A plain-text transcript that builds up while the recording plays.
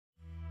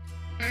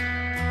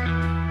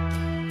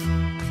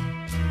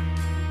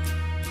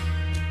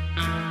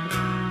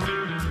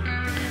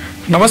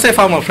Namaste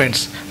farmer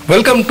friends.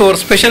 Welcome to our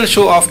special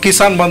show of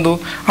Kisan Bandhu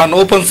on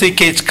open sea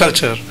cage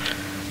culture.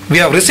 We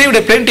have received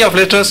plenty of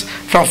letters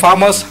from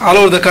farmers all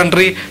over the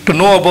country to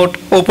know about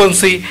open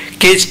sea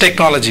cage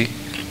technology.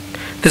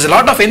 There is a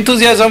lot of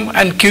enthusiasm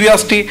and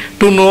curiosity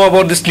to know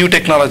about this new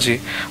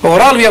technology.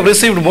 Overall, we have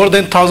received more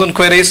than 1,000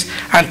 queries,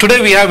 and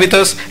today we have with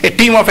us a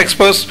team of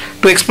experts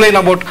to explain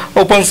about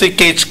open sea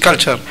cage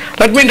culture.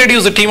 Let me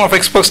introduce the team of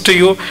experts to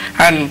you,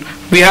 and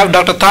we have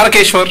Dr.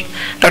 Tarakeshwar.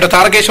 Dr.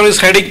 Tarakeshwar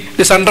is heading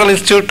the Central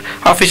Institute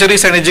of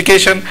Fisheries and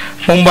Education,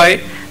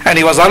 Mumbai, and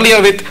he was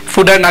earlier with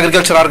Food and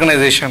Agriculture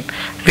Organization.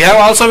 We have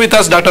also with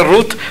us Dr.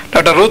 Ruth.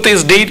 Dr. Ruth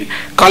is Dean,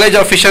 College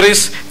of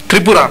Fisheries,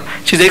 Tripura.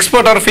 She is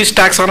expert on fish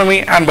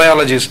taxonomy and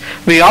biology.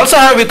 We also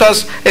have with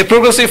us a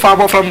progressive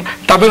farmer from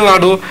Tamil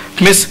Nadu,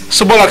 Ms.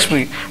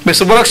 Subbalakshmi. Ms.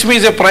 Subbalakshmi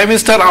is a Prime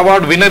Minister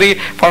Award winner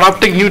for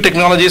adopting new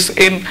technologies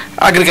in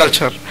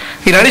agriculture.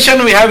 In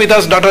addition, we have with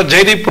us Dr.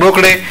 Jaideep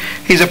Rokde.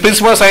 He is a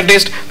principal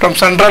scientist from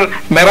Central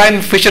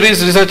Marine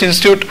Fisheries Research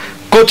Institute,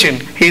 Cochin.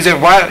 He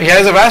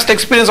has a vast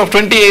experience of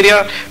 20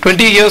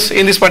 years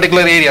in these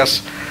particular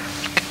areas.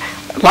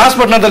 Last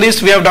but not the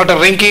least, we have Dr.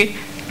 Rinki.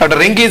 Dr.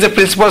 Rinki is a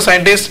principal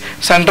scientist,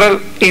 Central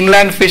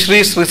Inland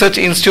Fisheries Research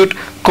Institute,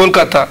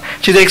 Kolkata.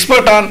 She is an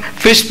expert on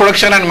fish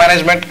production and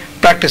management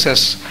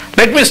practices.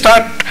 Let me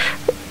start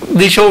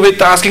the show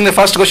with asking the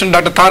first question,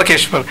 Dr.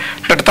 Tarakeshwar.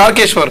 Dr.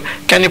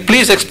 Tarakeshwar, can you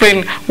please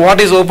explain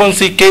what is open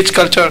sea cage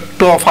culture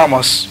to our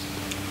farmers?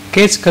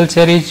 Cage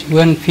culture is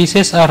when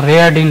fishes are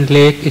reared in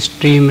lake,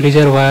 stream,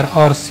 reservoir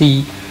or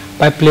sea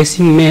by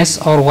placing mesh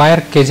or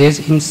wire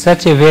cages in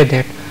such a way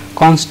that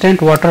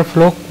constant water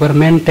flow were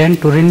maintained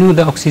to renew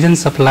the oxygen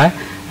supply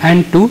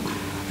and to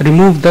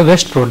remove the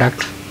waste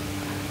product.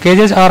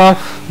 Cages are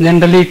of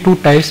generally two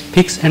types,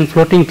 fixed and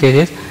floating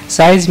cages.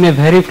 Size may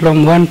vary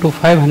from 1 to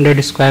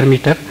 500 square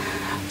meter.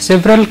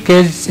 Several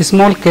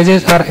small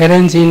cages are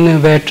arranged in a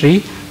battery,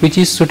 which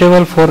is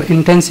suitable for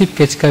intensive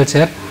cage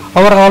culture.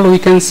 Overall, we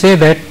can say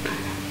that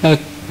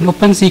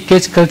open sea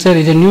cage culture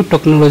is a new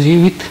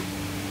technology with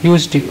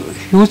huge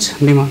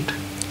demand.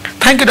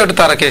 Thank you, Dr.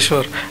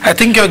 Tarakeshwar. I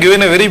think you have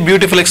given a very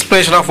beautiful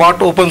explanation of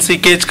what open sea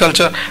cage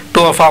culture to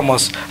our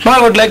farmers. Now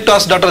I would like to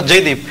ask Dr.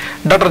 Jaideep.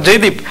 Dr.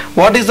 Jaideep,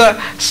 what is the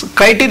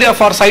criteria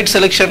for site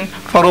selection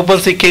for open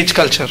sea cage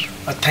culture?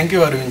 Thank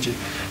you, Arvindji.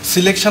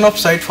 Selection of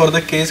site for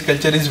the cage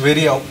culture is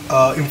very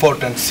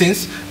important,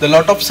 since the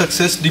lot of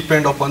success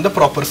depend upon the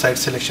proper site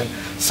selection.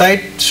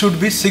 Site should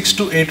be 6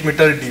 to 8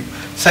 meter deep.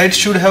 Site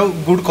should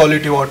have good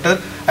quality water,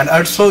 and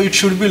also it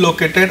should be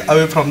located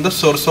away from the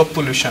source of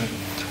pollution.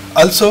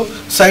 Also,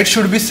 site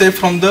should be safe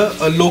from the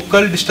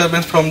local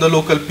disturbance from the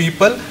local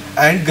people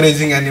and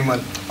grazing animal.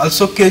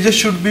 Also, cages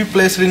should be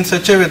placed in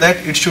such a way that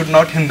it should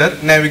not hinder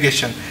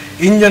navigation.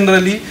 In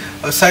generally,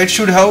 a site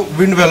should have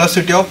wind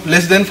velocity of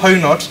less than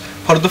 5 knots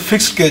for the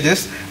fixed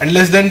cages and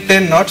less than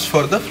 10 knots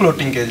for the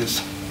floating cages.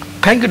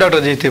 Thank you, Dr.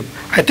 Jaideep.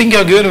 I think you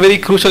have given very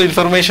crucial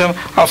information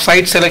of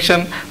site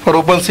selection for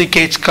open sea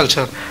cage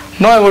culture.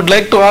 Now I would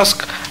like to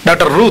ask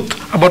Dr. Ruth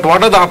about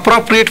what are the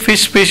appropriate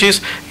fish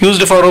species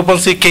used for open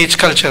sea cage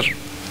culture.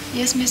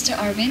 Yes, Mr.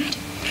 Arvind.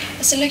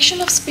 A selection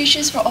of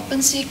species for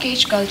open sea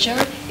cage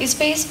culture is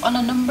based on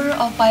a number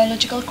of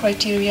biological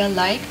criteria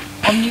like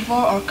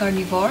omnivore or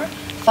carnivore,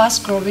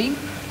 fast growing,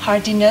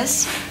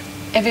 hardiness,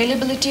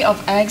 availability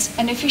of eggs,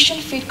 and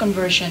efficient feed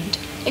conversion.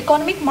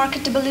 Economic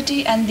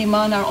marketability and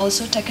demand are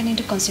also taken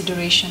into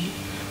consideration.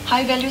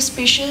 High-value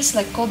species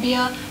like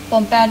cobia,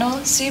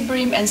 pompano, sea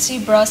bream, and sea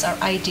bass are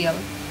ideal.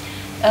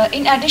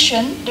 In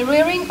addition, the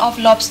rearing of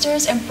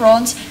lobsters and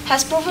prawns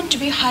has proven to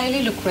be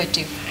highly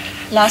lucrative.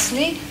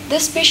 Lastly,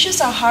 these species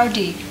are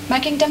hardy,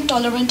 making them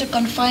tolerant to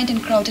confined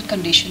and crowded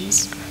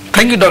conditions.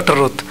 Thank you, Dr.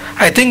 Ruth.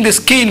 I think this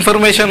key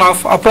information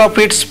of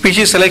appropriate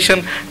species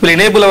selection will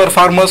enable our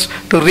farmers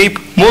to reap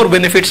more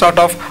benefits out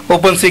of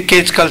open sea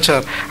cage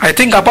culture. I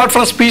think apart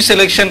from species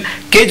selection,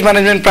 cage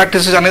management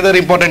practice is another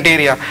important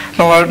area.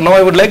 Now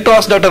I would like to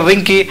ask Dr.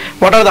 Rinki,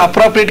 what are the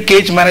appropriate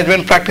cage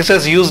management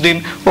practices used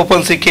in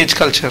open sea cage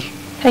culture?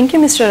 Thank you,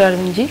 Mr.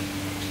 Arvindji.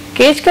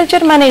 Cage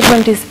culture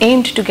management is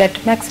aimed to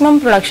get maximum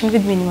production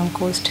with minimum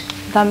cost.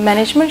 The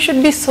management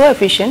should be so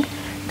efficient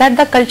that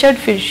the cultured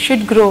fish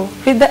should grow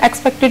with the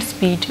expected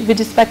speed with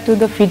respect to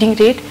the feeding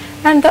rate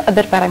and the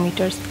other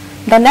parameters.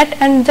 The net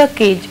and the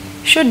cage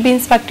should be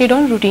inspected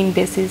on routine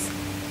basis.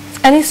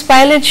 Any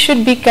spoilage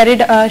should be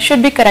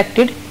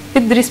corrected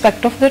with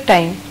respect of the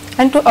time,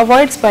 and to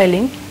avoid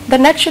spoiling, the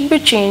net should be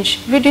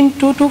changed within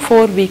 2 to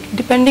 4 weeks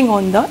depending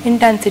on the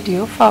intensity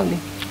of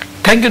fouling.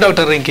 Thank you,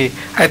 Dr. Rinki.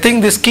 I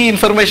think this key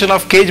information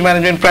of cage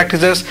management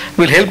practices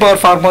will help our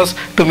farmers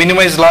to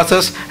minimize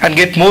losses and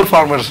get more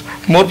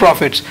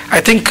profits. I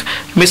think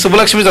Ms.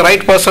 Subbalakshmi is the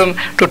right person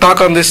to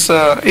talk on this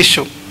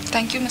issue.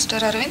 Thank you, Mr.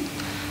 Arvind.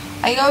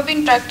 I have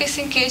been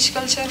practicing cage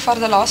culture for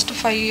the last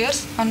 5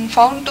 years and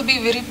found to be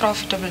very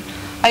profitable.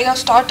 I have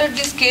started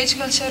this cage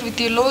culture with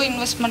a low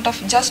investment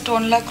of just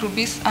 1 lakh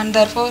rupees, and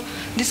therefore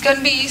this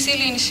can be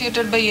easily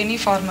initiated by any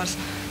farmers.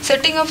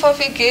 Setting up of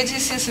a cage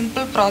is a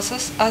simple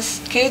process,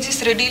 as cage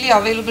is readily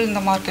available in the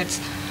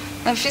markets.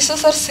 The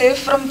fishes are safe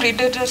from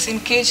predators in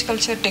cage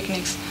culture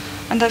techniques,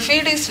 and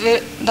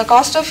the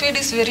cost of feed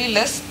is very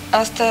less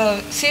as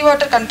the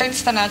seawater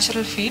contains the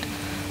natural feed.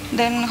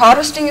 Then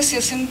harvesting is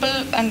a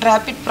simple and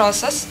rapid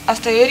process as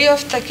the area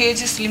of the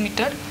cage is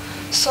limited.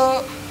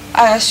 So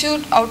I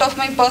assured out of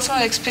my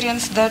personal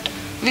experience that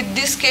with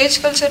this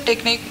cage culture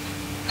technique,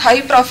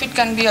 high profit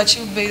can be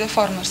achieved by the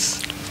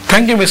farmers.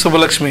 Thank you, Ms.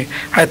 Subbalakshmi.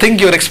 I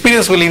think your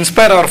experience will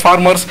inspire our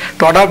farmers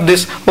to adopt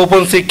this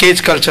open sea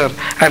cage culture.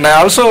 And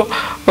I also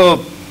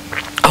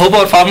hope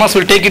our farmers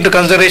will take into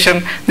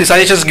consideration the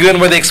suggestions given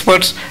by the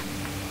experts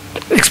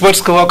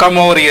who have come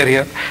over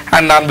here.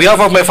 And on behalf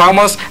of my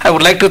farmers, I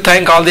would like to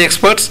thank all the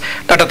experts,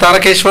 Dr.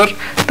 Tarakeshwar,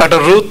 Dr.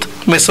 Ruth,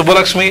 Ms.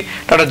 Subbalakshmi,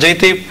 Dr.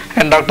 Jaideep,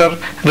 and Dr.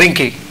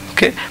 Rinki.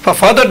 Okay. For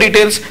further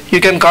details, you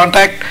can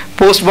contact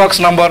Post Box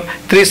number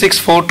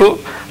 3642,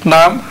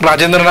 NAARM,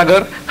 Rajendra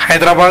Nagar,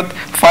 Hyderabad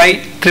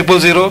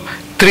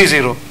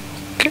 500030.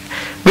 Okay.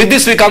 With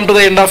this, we come to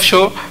the end of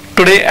show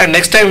today, and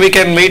next time we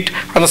can meet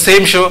on the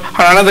same show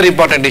on another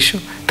important issue.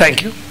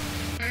 Thank you.